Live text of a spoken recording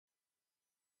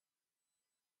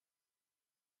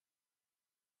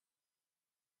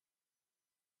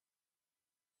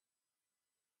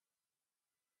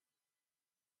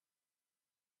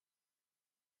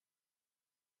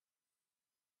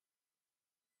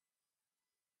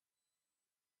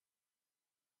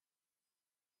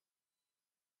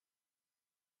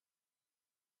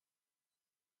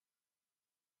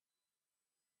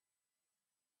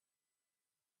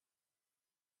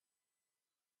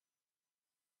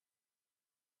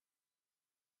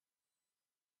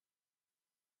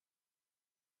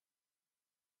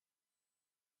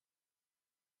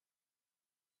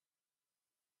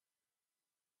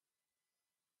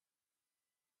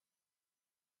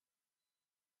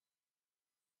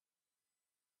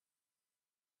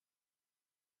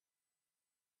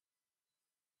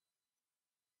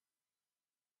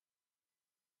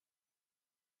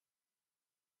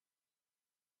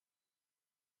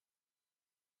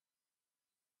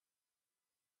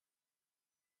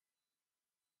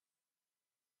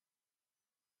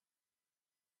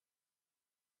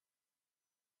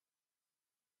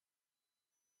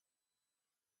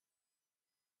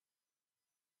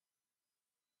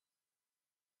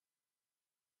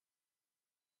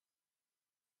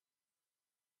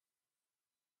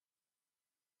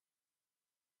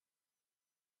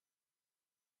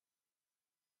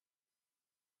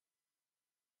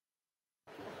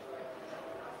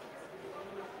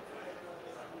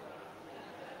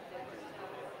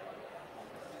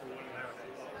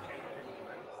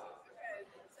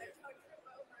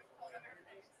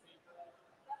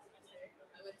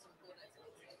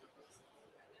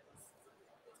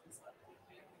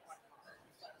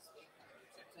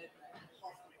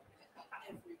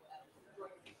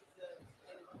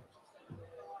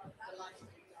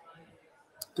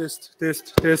Test,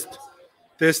 test, test,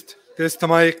 test, test the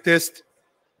mic, test,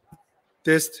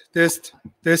 test, test,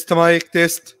 test the mic,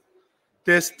 test,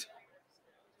 test,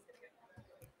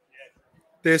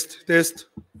 test, test.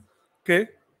 Okay.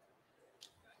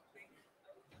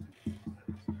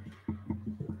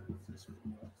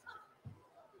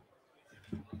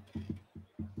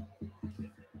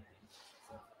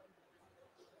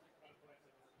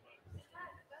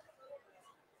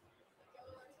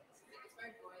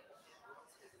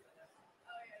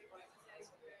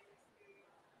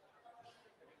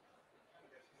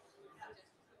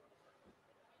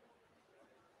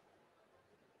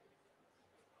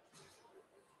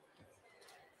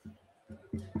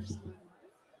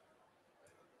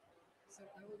 So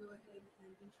I will go ahead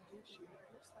and introduce you.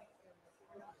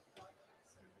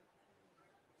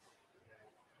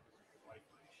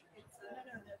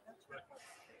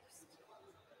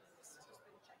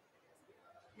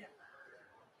 Yeah.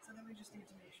 So then we just need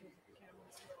to make sure that the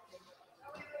camera's working.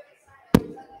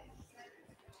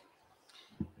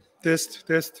 Test,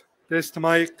 test, test the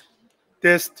mic,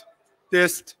 test,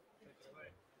 test.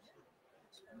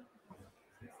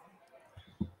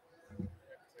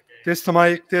 Test the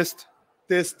mic, test,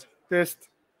 test, test.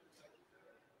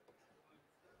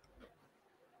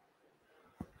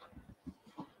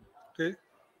 Okay.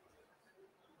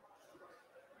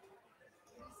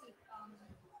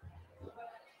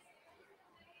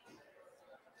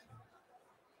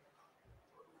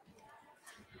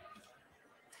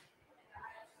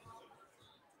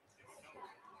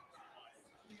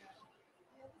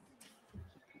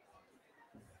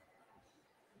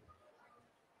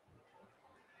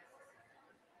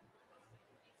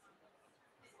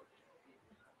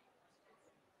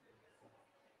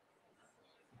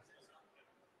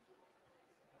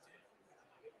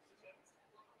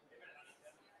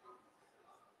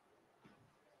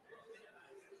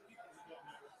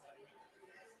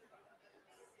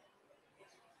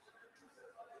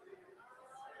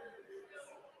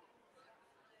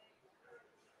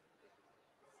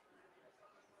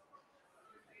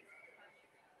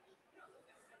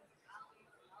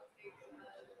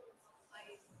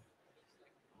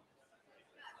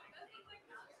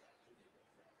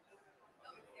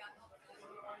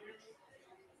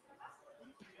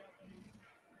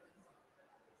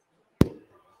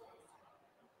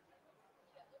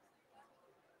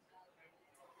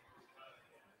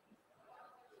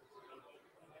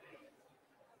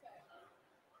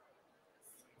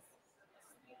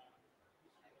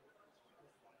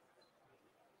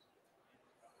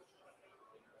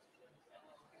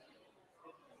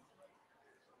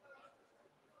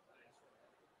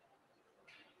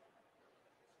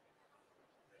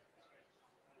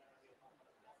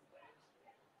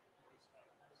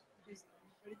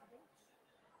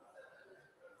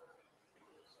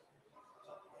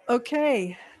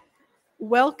 Okay.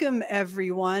 Welcome,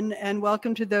 everyone, and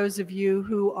welcome to those of you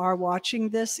who are watching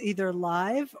this either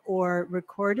live or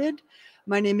recorded.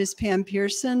 My name is Pam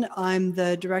Pearson. I'm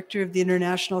the director of the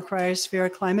International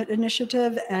Cryosphere Climate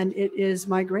Initiative, and it is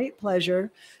my great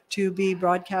pleasure to be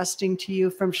broadcasting to you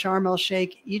from Sharm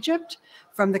el-Sheikh, Egypt,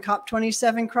 from the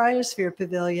COP27 Cryosphere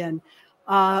Pavilion.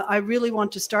 I really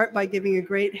want to start by giving a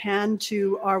great hand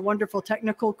to our wonderful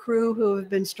technical crew who have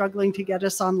been struggling to get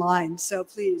us online. So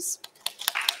please,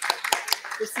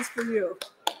 this is for you.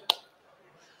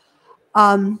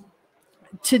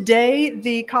 Today,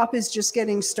 the COP is just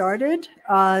getting started.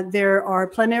 There are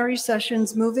plenary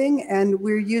sessions moving, and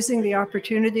we're using the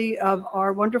opportunity of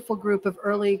our wonderful group of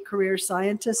early career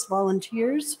scientists,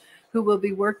 volunteers, who will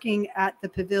be working at the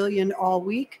pavilion all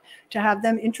week to have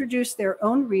them introduce their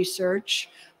own research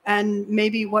and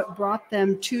maybe what brought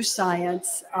them to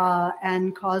science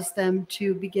and caused them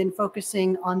to begin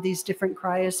focusing on these different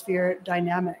cryosphere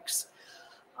dynamics.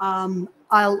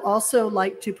 I'll also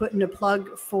like to put in a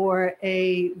plug for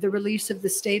the release of the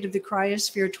State of the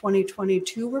Cryosphere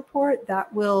 2022 report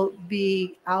that will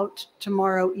be out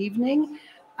tomorrow evening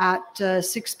at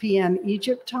 6 p.m.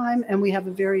 Egypt time, and we have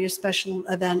a very special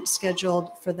event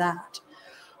scheduled for that.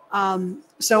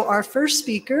 So our first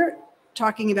speaker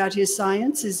talking about his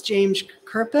science is James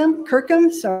Kirkham,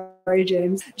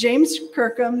 James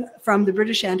Kirkham from the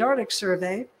British Antarctic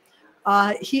Survey.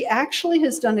 He actually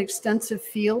has done extensive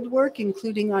field work,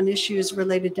 including on issues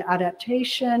related to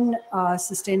adaptation,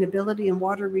 sustainability, and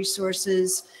water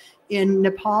resources in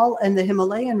Nepal and the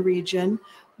Himalayan region.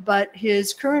 But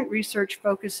his current research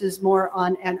focuses more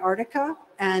on Antarctica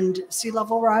and sea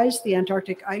level rise, the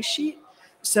Antarctic ice sheet.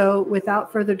 So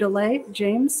without further delay,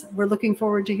 James, we're looking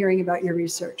forward to hearing about your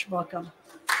research. Welcome.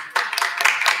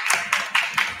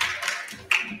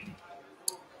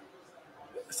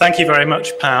 Thank you very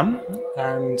much, Pam,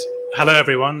 and hello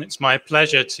everyone. It's my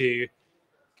pleasure to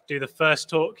do the first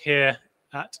talk here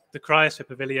at the Cryosphere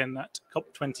Pavilion at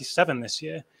COP27 this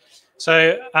year.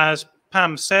 So as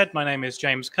Pam said, my name is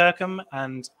James Kirkham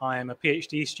and I am a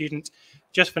PhD student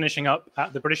just finishing up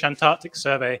at the British Antarctic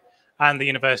Survey and the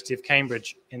University of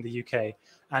Cambridge in the UK.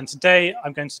 And today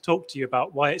I'm going to talk to you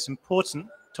about why it's important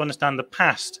to understand the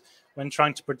past when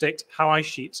trying to predict how ice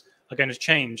sheets are going to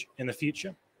change in the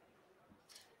future.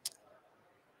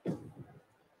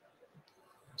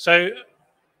 So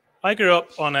I grew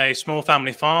up on a small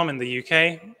family farm in the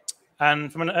UK,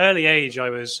 and from an early age I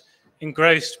was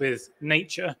engrossed with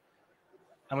nature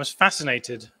and was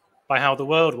fascinated by how the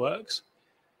world works.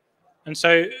 And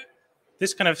so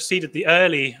this kind of seeded the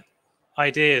early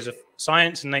ideas of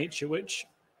science and nature, which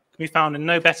can be found in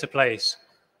no better place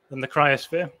than the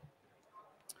cryosphere.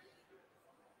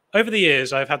 Over the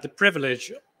years, I've had the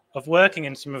privilege of working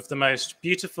in some of the most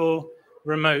beautiful,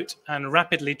 remote, and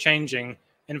rapidly changing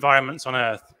environments on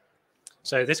Earth.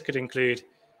 So this could include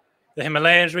the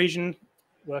Himalayas region,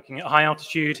 working at high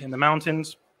altitude in the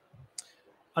mountains,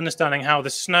 understanding how the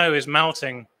snow is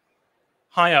melting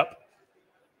high up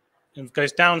and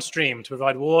goes downstream to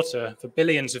provide water for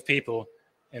billions of people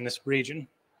in this region.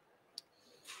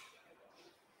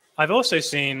 I've also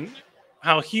seen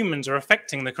how humans are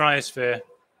affecting the cryosphere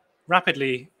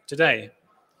rapidly today.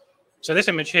 So this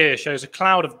image here shows a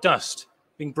cloud of dust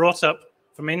being brought up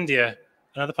from India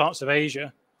and other parts of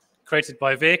Asia, created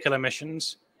by vehicle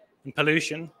emissions and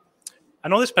pollution.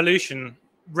 And all this pollution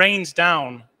rains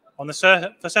down on the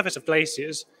surface of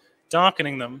glaciers,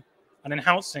 darkening them and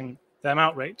enhancing their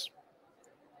melt rates.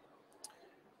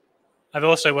 I've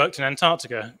also worked in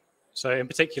Antarctica, so in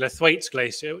particular Thwaites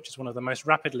Glacier, which is one of the most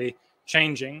rapidly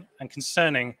changing and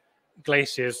concerning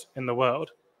glaciers in the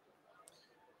world.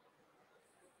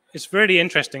 It's really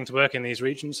interesting to work in these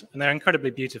regions, and they're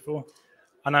incredibly beautiful.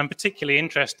 And I'm particularly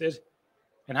interested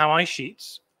in how ice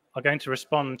sheets are going to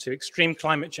respond to extreme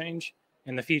climate change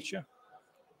in the future.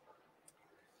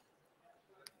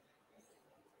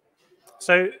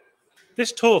 So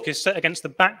this talk is set against the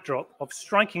backdrop of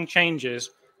striking changes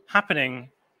happening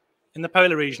in the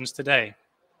polar regions today.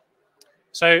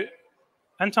 So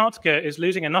Antarctica is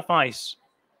losing enough ice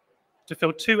to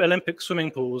fill 2 Olympic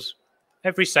swimming pools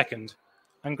every second,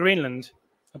 and Greenland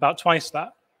about twice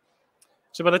that.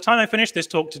 So by the time I finish this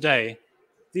talk today,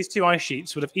 these 2 ice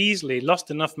sheets would have easily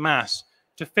lost enough mass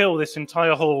to fill this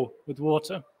entire hall with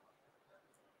water.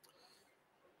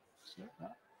 So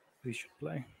that we should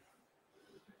play.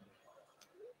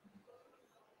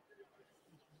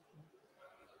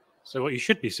 So what you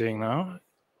should be seeing now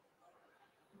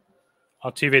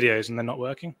are 2 videos and they're not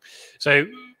working. So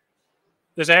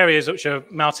there's areas which are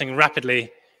melting rapidly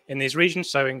in these regions.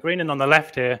 So in Greenland on the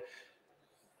left here,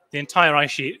 the entire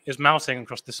ice sheet is melting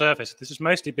across the surface. This is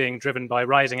mostly being driven by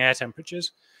rising air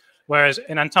temperatures, whereas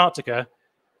in Antarctica,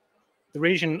 the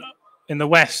region in the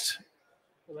west,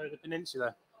 below the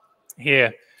peninsula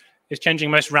here, is changing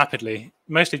most rapidly,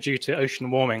 mostly due to ocean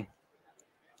warming.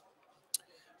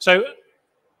 So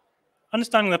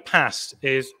understanding the past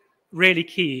is really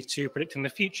key to predicting the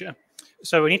future.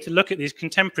 So we need to look at these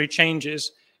contemporary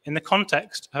changes in the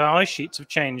context of how ice sheets have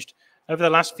changed over the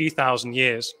last few thousand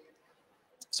years.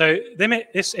 So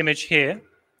this image here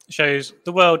shows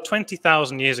the world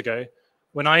 20,000 years ago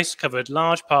when ice covered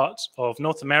large parts of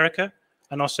North America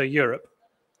and also Europe.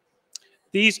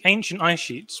 These ancient ice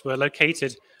sheets were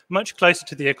located much closer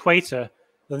to the equator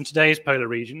than today's polar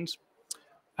regions,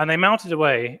 and they melted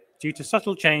away due to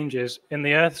subtle changes in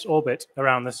the Earth's orbit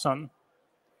around the sun.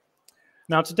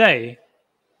 Now today,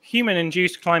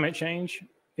 human-induced climate change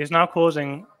is now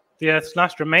causing the Earth's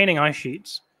last remaining ice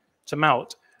sheets to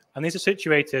melt, and these are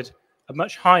situated at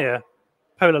much higher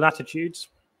polar latitudes.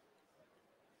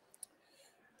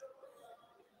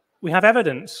 We have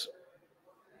evidence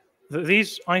that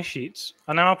these ice sheets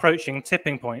are now approaching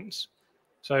tipping points,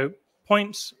 so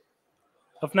points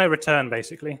of no return,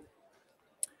 basically.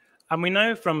 And we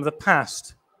know from the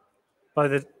past, by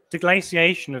the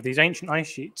deglaciation of these ancient ice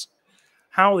sheets,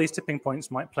 how these tipping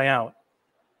points might play out.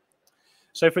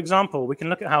 So, for example, we can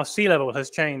look at how sea level has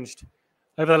changed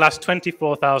over the last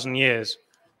 24,000 years.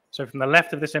 So from the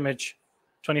left of this image,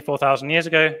 24,000 years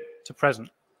ago to present.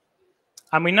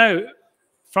 And we know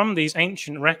from these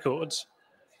ancient records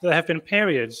that there have been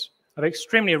periods of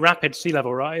extremely rapid sea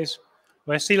level rise,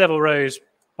 where sea level rose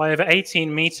by over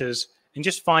 18 meters in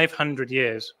just 500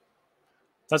 years.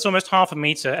 That's almost half a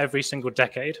meter every single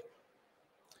decade.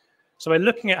 So by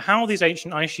looking at how these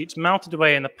ancient ice sheets melted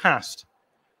away in the past,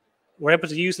 we're able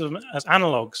to use them as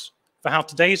analogs for how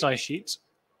today's ice sheets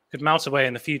could melt away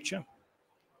in the future.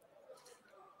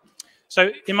 So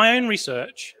in my own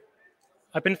research,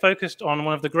 I've been focused on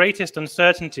one of the greatest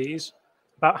uncertainties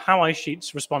about how ice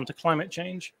sheets respond to climate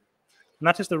change, and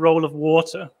that is the role of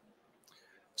water.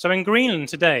 So in Greenland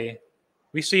today,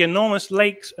 we see enormous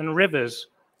lakes and rivers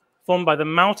formed by the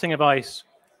melting of ice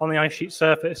on the ice sheet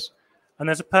surface, and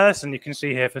there's a person you can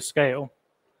see here for scale.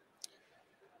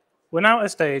 We're now at a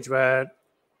stage where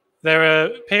there are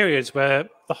periods where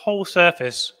the whole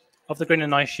surface of the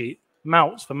Greenland ice sheet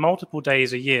melts for multiple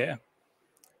days a year.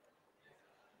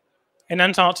 In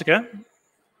Antarctica,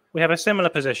 we have a similar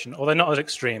position, although not as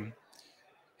extreme.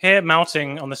 Here,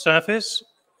 melting on the surface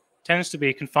tends to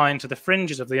be confined to the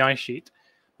fringes of the ice sheet,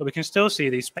 but we can still see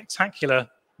these spectacular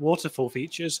waterfall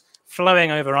features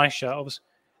flowing over ice shelves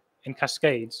in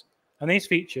cascades. And these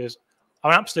features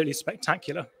are absolutely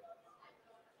spectacular.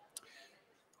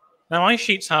 Now, ice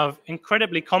sheets have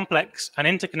incredibly complex and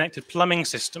interconnected plumbing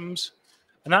systems,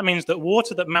 and that means that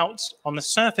water that melts on the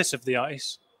surface of the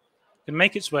ice can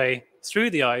make its way through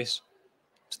the ice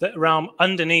to the realm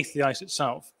underneath the ice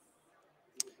itself.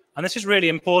 And this is really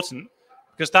important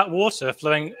because that water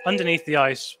flowing underneath the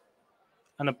ice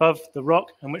and above the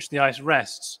rock on which the ice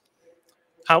rests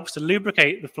helps to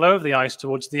lubricate the flow of the ice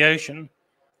towards the ocean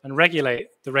and regulate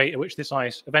the rate at which this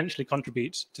ice eventually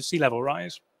contributes to sea level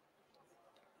rise.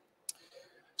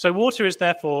 So water is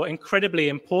therefore incredibly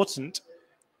important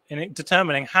in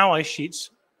determining how ice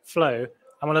sheets flow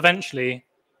and will eventually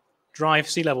drive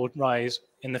sea level rise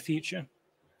in the future.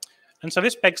 And so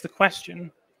this begs the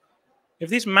question, if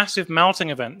these massive melting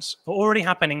events are already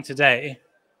happening today,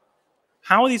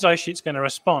 how are these ice sheets going to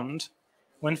respond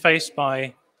when faced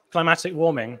by climatic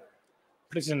warming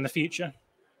predicted in the future,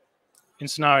 in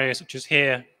scenarios such as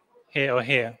here, here, or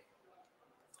here?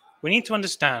 We need to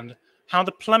understand how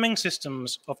the plumbing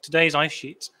systems of today's ice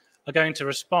sheets are going to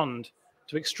respond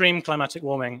to extreme climatic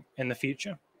warming in the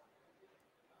future.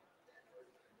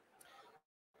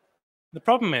 The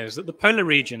problem is that the polar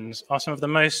regions are some of the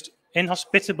most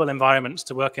inhospitable environments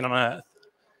to work in on Earth.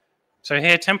 So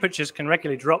here, temperatures can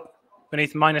regularly drop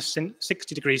beneath minus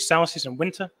 60 degrees Celsius in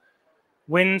winter.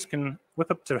 Winds can whip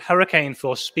up to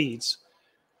hurricane-force speeds,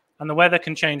 and the weather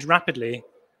can change rapidly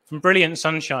from brilliant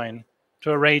sunshine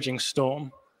to a raging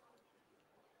storm.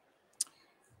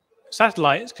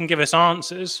 Satellites can give us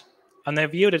answers, and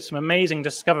they've yielded some amazing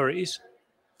discoveries.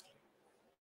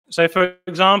 So, for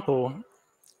example,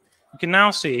 you can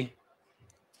now see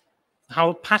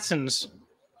how patterns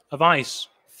of ice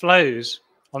flows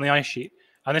on the ice sheet.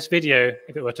 And this video,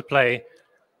 if it were to play,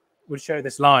 would show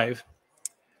this live.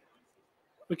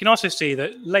 We can also see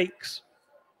that lakes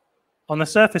on the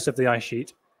surface of the ice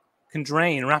sheet can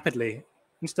drain rapidly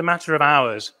in just a matter of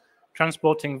hours,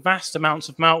 transporting vast amounts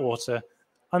of meltwater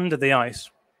under the ice.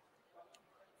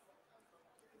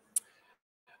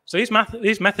 So these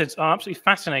methods are absolutely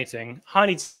fascinating,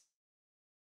 highly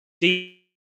deep.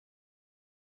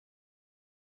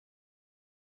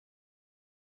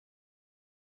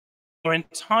 Our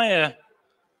entire and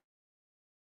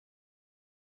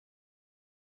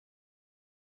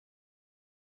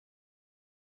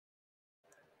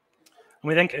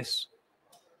we then get this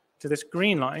to this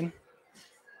green line.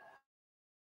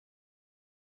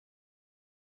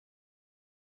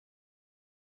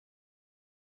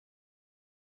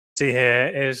 See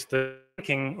here is the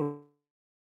king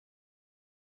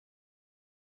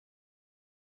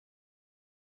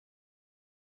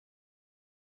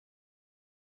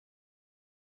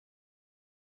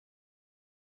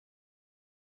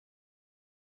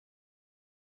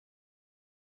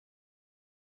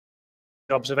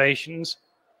observations.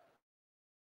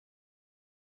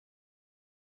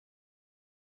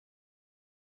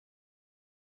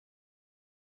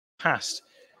 Past.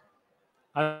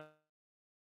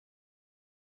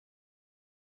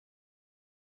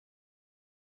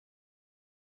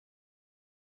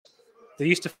 They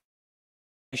used to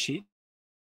sheet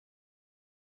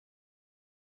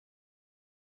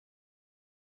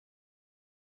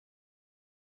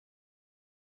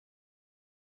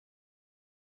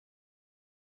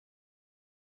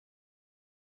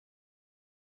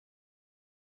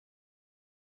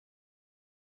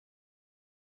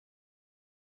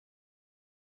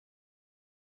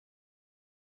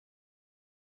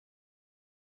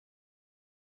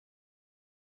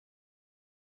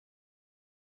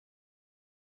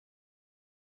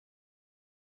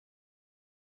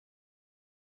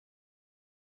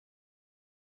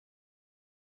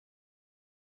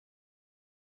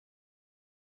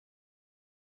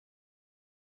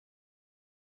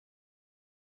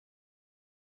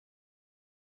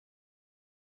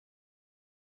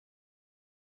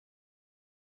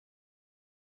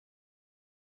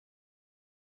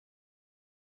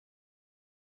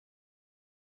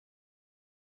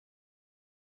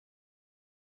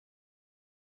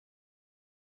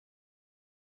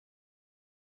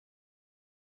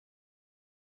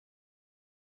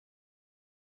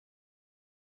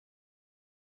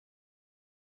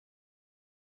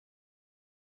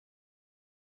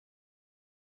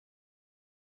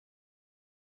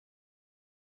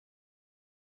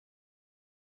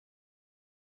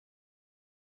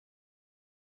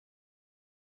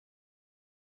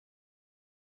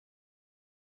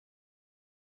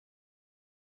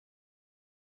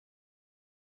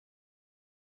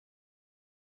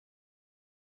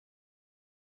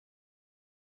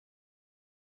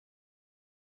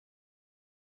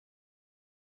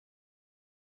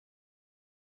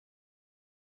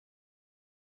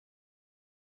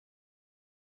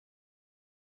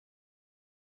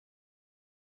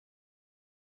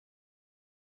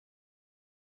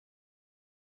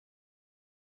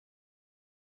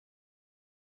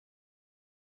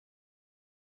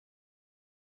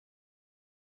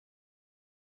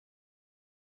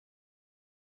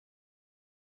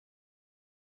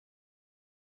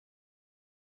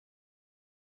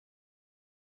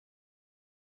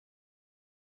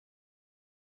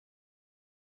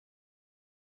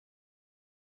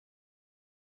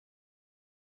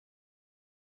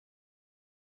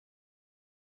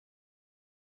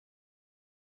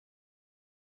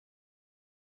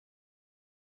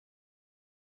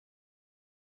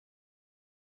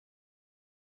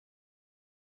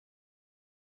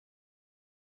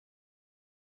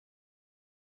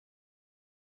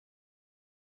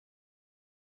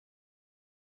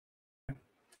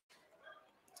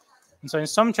And so in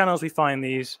some channels, we find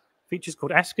these features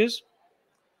called eskers,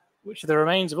 which are the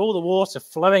remains of all the water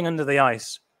flowing under the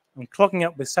ice and clogging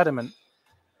up with sediment.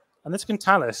 And this can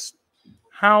tell us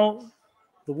how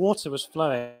the water was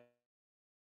flowing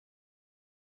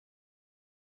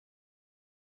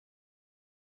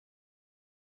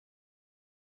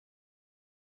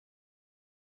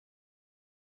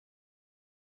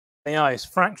the ice,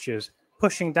 fractures,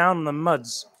 pushing down on the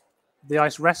muds the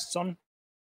ice rests on.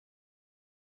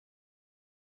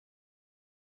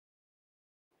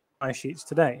 Ice sheets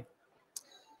today.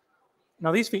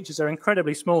 Now, these features are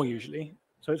incredibly small usually,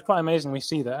 so it's quite amazing we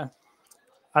see there.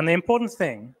 And the important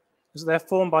thing is that they're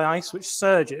formed by ice which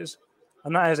surges,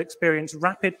 and that has experienced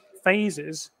rapid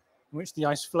phases in which the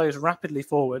ice flows rapidly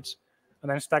forwards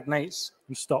and then stagnates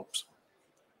and stops.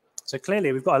 So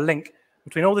clearly, we've got a link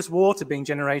between all this water being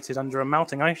generated under a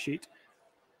melting ice sheet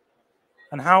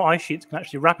and how ice sheets can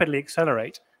actually rapidly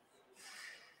accelerate.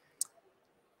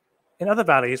 In other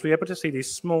valleys, we're able to see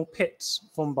these small pits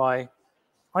formed by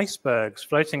icebergs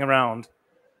floating around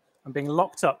and being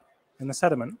locked up in the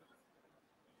sediment.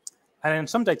 And in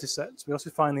some data sets, we also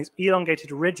find these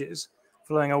elongated ridges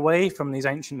flowing away from these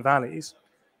ancient valleys,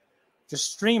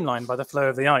 just streamlined by the flow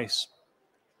of the ice.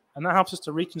 And that helps us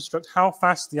to reconstruct how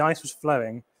fast the ice was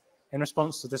flowing in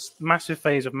response to this massive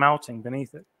phase of melting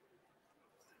beneath it.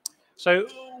 So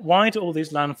why do all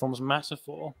these landforms matter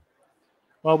for?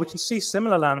 Well, we can see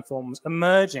similar landforms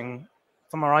emerging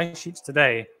from our ice sheets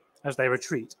today as they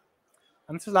retreat.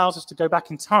 And this allows us to go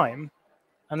back in time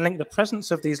and link the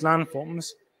presence of these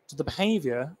landforms to the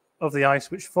behavior of the ice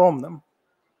which formed them.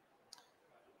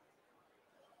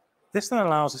 This then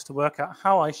allows us to work out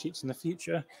how ice sheets in the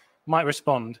future might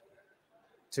respond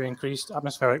to increased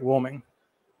atmospheric warming.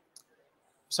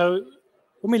 So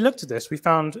when we looked at this, we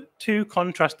found two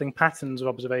contrasting patterns of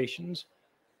observations.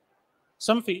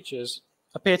 Some features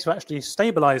appear to actually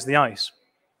stabilize the ice,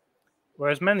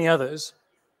 whereas many others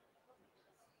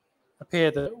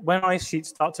appear that when ice sheets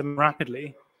start to move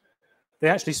rapidly, they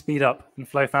actually speed up and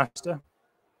flow faster.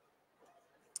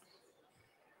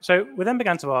 So we then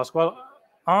began to ask, well,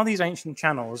 are these ancient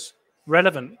channels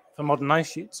relevant for modern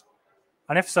ice sheets?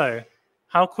 And if so,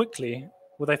 how quickly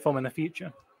will they form in the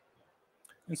future?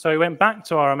 And so we went back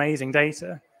to our amazing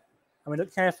data and we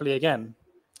looked carefully again.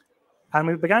 And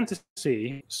we began to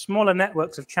see smaller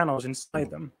networks of channels inside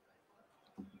them.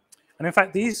 And in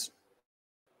fact, these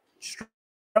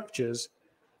structures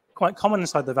are quite common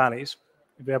inside the valleys.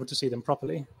 You'll be able to see them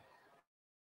properly.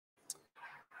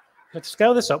 But to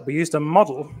scale this up, we used a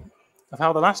model of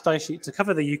how the last ice sheet to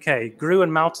cover the UK grew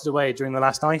and melted away during the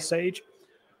last ice age.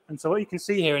 And so what you can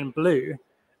see here in blue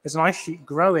is an ice sheet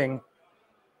growing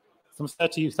from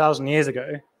 30,000 years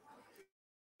ago,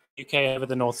 UK over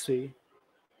the North Sea,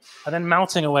 and then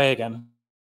melting away again.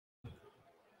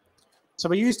 So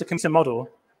we used a computer model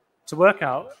to work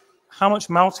out how much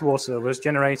meltwater was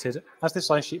generated as this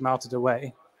ice sheet melted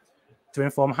away to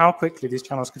inform how quickly these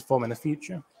channels could form in the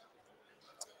future.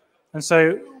 And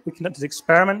so we conducted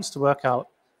experiments to work out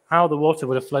how the water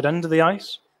would have flowed under the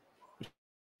ice, which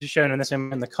is shown in this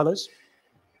in the colors.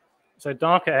 So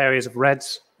darker areas of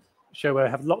reds show where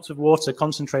we have lots of water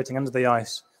concentrating under the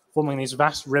ice, forming these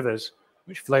vast rivers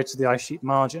which flow to the ice sheet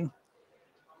margin.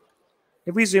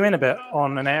 If we zoom in a bit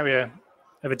on an area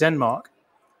over Denmark,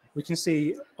 we can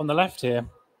see on the left here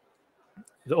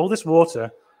that all this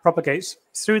water propagates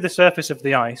through the surface of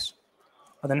the ice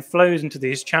and then flows into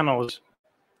these channels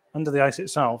under the ice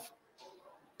itself,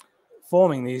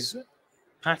 forming these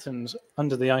patterns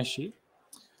under the ice sheet.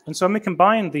 And so when we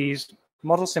combine these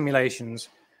model simulations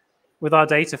with our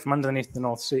data from underneath the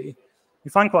North Sea,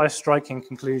 we find quite a striking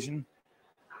conclusion.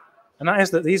 And that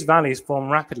is that these valleys form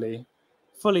rapidly,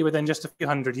 fully within just a few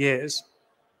hundred years.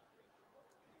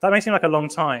 That may seem like a long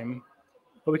time,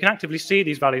 but we can actively see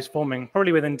these valleys forming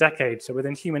probably within decades, so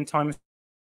within human time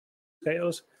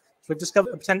scales. So we've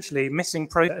discovered a potentially missing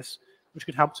process which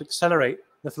could help to accelerate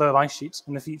the flow of ice sheets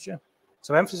in the future.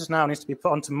 So emphasis now needs to be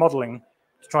put onto modeling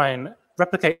to try and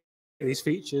replicate these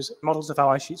features, models of how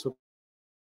ice sheets will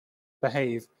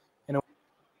behave.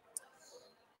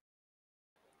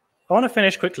 I want to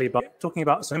finish quickly by talking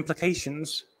about some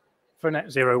implications for a net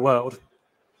zero world.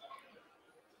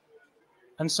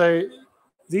 And so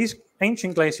these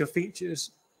ancient glacial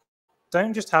features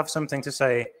don't just have something to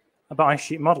say about ice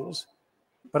sheet models,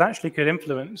 but actually could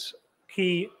influence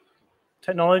key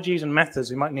technologies and methods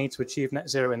we might need to achieve net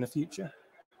zero in the future.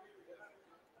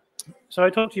 So I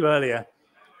talked to you earlier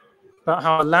about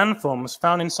how landforms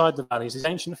found inside the valleys, these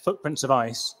ancient footprints of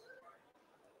ice,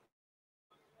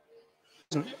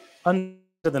 under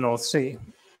the North Sea.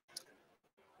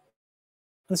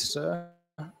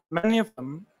 Many of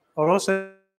them are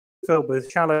also filled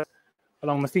with shallow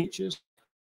along the features.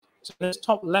 So in this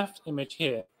top left image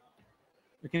here,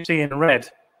 we can see in red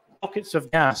pockets of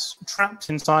gas trapped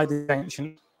inside these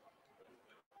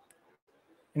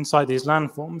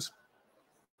landforms,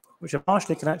 which are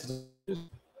partially connected. And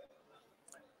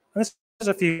this has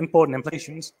a few important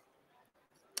implications.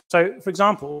 So, for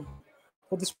example,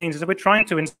 what this means is that we're trying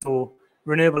to install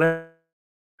renewable energy,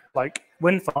 like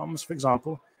wind farms, for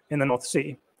example, in the North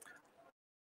Sea.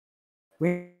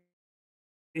 They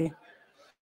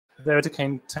are to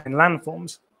contain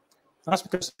landforms. That's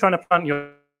because trying to plant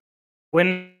your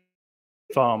wind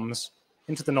farms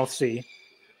into the North Sea,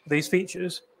 these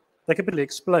features, they could potentially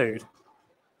explode,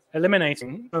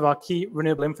 eliminating some of our key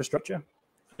renewable infrastructure.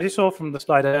 As you saw from the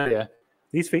slide earlier,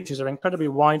 these features are incredibly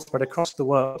widespread across the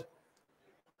world.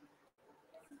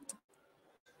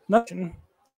 Notion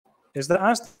is that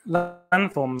as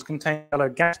landforms contain shallow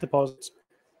gas deposits,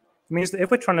 it means that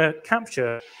if we're trying to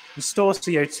capture and store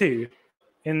CO2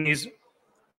 in these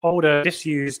older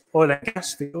disused oil and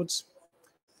gas fields,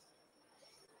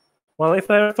 well, if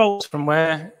there are faults from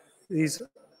where these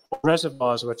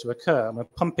reservoirs were to occur and we're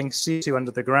pumping CO2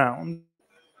 under the ground,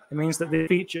 it means that the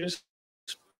features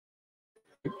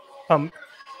pump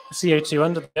CO2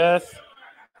 under the earth,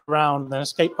 around, and then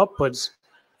escape upwards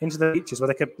into the features where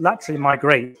they could laterally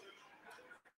migrate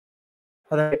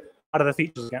and then out of the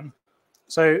features again.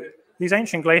 So these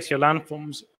ancient glacial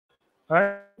landforms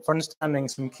are for understanding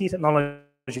some key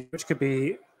technology which could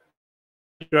be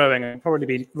growing and probably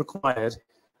be required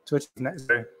to achieve net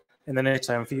zero in the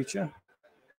near-term future.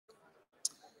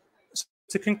 So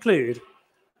to conclude,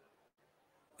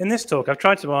 in this talk, I've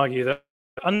tried to argue that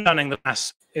understanding the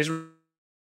past is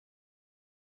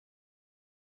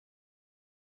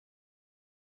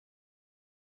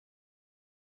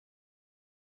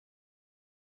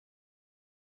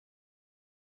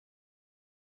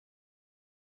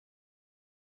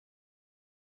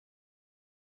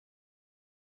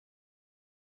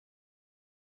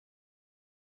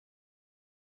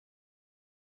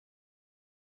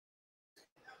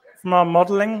from our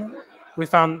modeling, we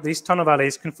found these tunnel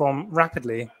valleys can form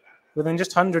rapidly within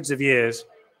just hundreds of years,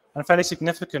 and fairly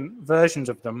significant versions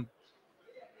of them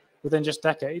within just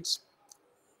decades.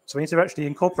 So we need to actually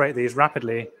incorporate these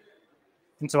rapidly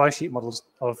into ice sheet models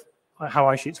of how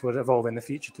ice sheets would evolve in the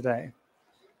future today.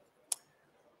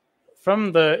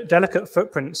 From the delicate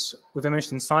footprints we've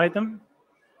imaged inside them,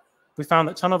 we found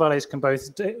that tunnel valleys can both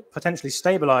potentially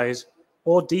stabilize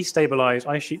or destabilize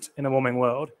ice sheets in a warming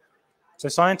world. So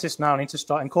scientists now need to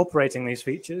start incorporating these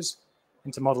features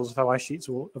into models of how ice sheets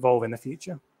will evolve in the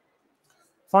future.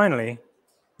 Finally,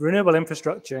 renewable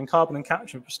infrastructure and carbon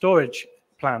capture and storage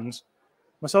plans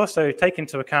must also take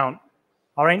into account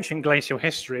our ancient glacial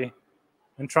history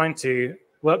and trying to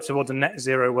work towards a net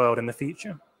zero world in the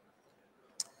future.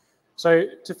 So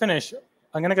to finish,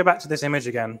 I'm going to go back to this image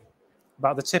again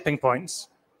about the tipping points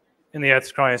in the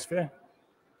Earth's cryosphere.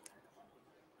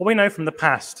 What we know from the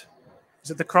past is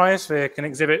that the cryosphere can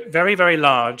exhibit very, very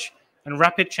large and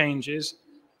rapid changes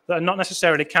that are not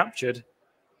necessarily captured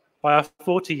by our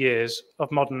 40 years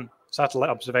of modern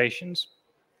satellite observations.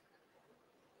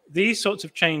 These sorts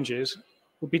of changes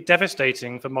would be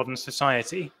devastating for modern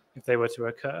society if they were to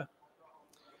occur.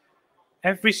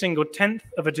 Every single 1/10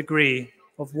 of a degree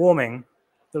of warming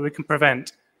that we can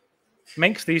prevent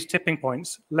makes these tipping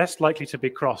points less likely to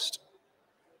be crossed,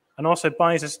 and also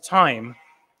buys us time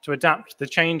to adapt to the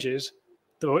changes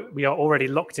that we are already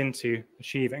locked into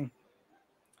achieving.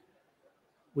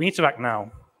 We need to act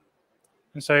now.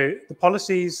 And so the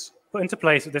policies put into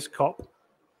place at this COP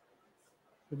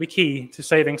will be key to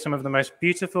saving some of the most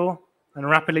beautiful and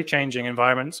rapidly changing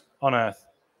environments on Earth.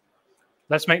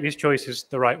 Let's make these choices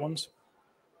the right ones.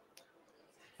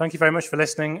 Thank you very much for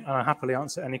listening, and I'll happily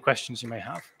answer any questions you may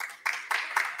have.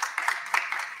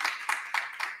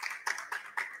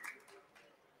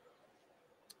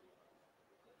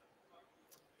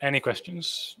 Any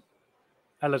questions?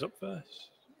 Ella's up first.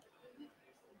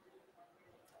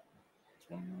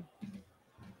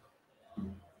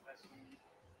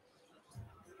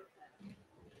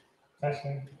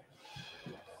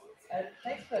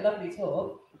 Thanks for a lovely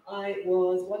talk. I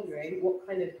was wondering what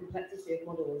kind of complexity of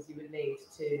models you would need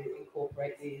to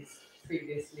incorporate these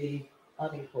previously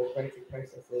unincorporated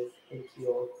processes into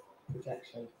your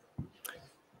projection.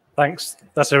 Thanks.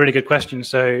 That's a really good question.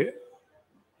 So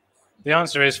the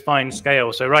answer is fine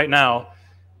scale. So right now,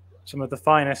 some of the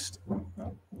finest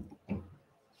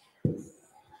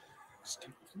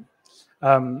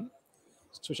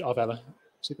switch it off, Ella.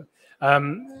 Super.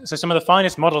 So some of the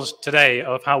finest models today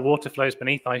of how water flows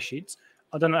beneath ice sheets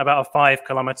are done at about a 5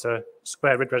 kilometer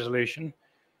square grid resolution.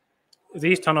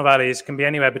 these tunnel valleys can be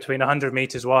anywhere between 100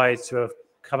 meters wide to a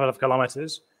couple of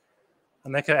kilometers,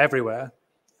 and they occur everywhere.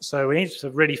 So we need to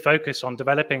really focus on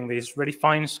developing these really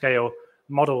fine-scale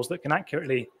models that can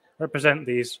accurately represent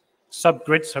these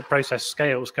sub-grid process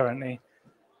scales currently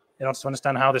in order to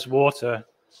understand how this water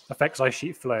affects ice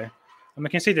sheet flow. And we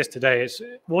can see this today.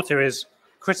 Water is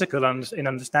critical in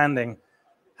understanding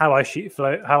how ice sheet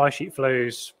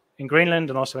flows in Greenland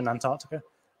and also in Antarctica.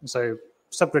 And so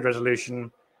sub-grid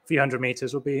resolution, a few hundred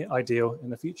meters would be ideal in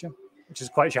the future, which is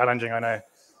quite challenging, I know.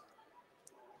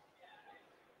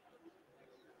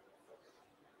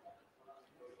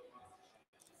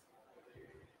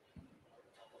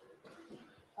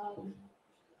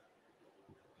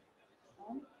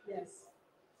 Yes.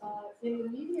 In the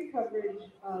media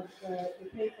coverage of the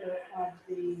paper of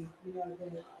the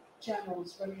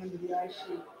channels running under the ice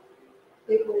sheet,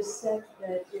 it was said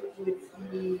that it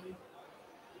would be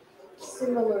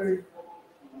similar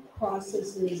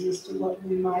processes as to what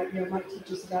we might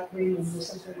teach us about Greenland or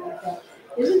something like that.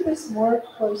 Isn't this more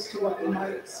close to what we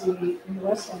might see in the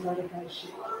West Antarctic ice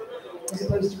sheet as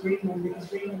opposed to Greenland, because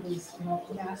Greenland is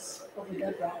mass over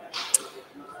bedrock?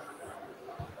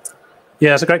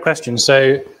 Yeah, that's a great question.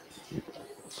 So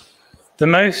the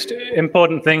most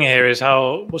important thing here is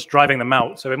what's driving the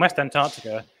melt. So in West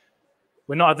Antarctica,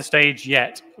 we're not at the stage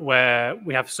yet where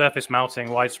we have surface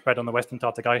melting widespread on the West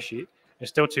Antarctic ice sheet. It's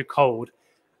still too cold.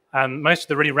 And most of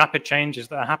the really rapid changes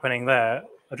that are happening there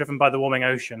are driven by the warming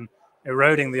ocean,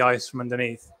 eroding the ice from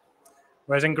underneath.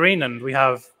 Whereas in Greenland, we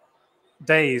have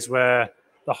days where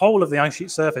the whole of the ice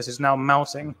sheet surface is now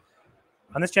melting.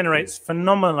 And this generates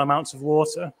phenomenal amounts of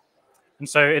water. And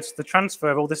so it's the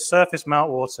transfer of all this surface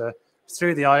meltwater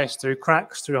through the ice, through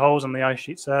cracks, through holes on the ice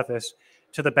sheet surface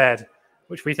to the bed,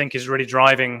 which we think is really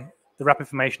driving the rapid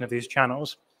formation of these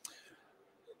channels.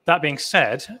 That being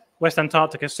said, West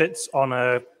Antarctica sits on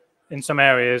in some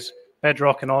areas,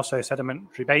 bedrock and also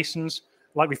sedimentary basins,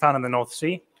 like we found in the North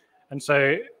Sea. And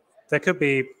so there could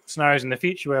be scenarios in the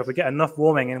future where if we get enough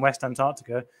warming in West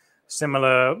Antarctica,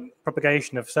 similar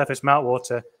propagation of surface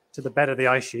meltwater to the bed of the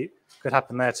ice sheet could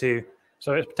happen there too.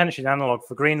 So it's potentially an analog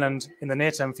for Greenland in the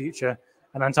near-term future,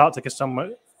 and Antarctica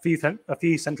somewhat a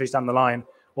few centuries down the line,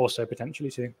 also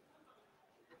potentially too.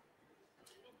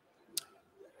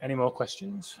 Any more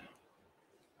questions?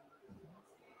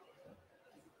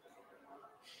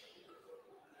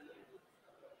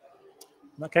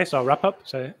 Okay, so I'll wrap up.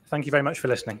 So thank you very much for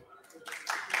listening.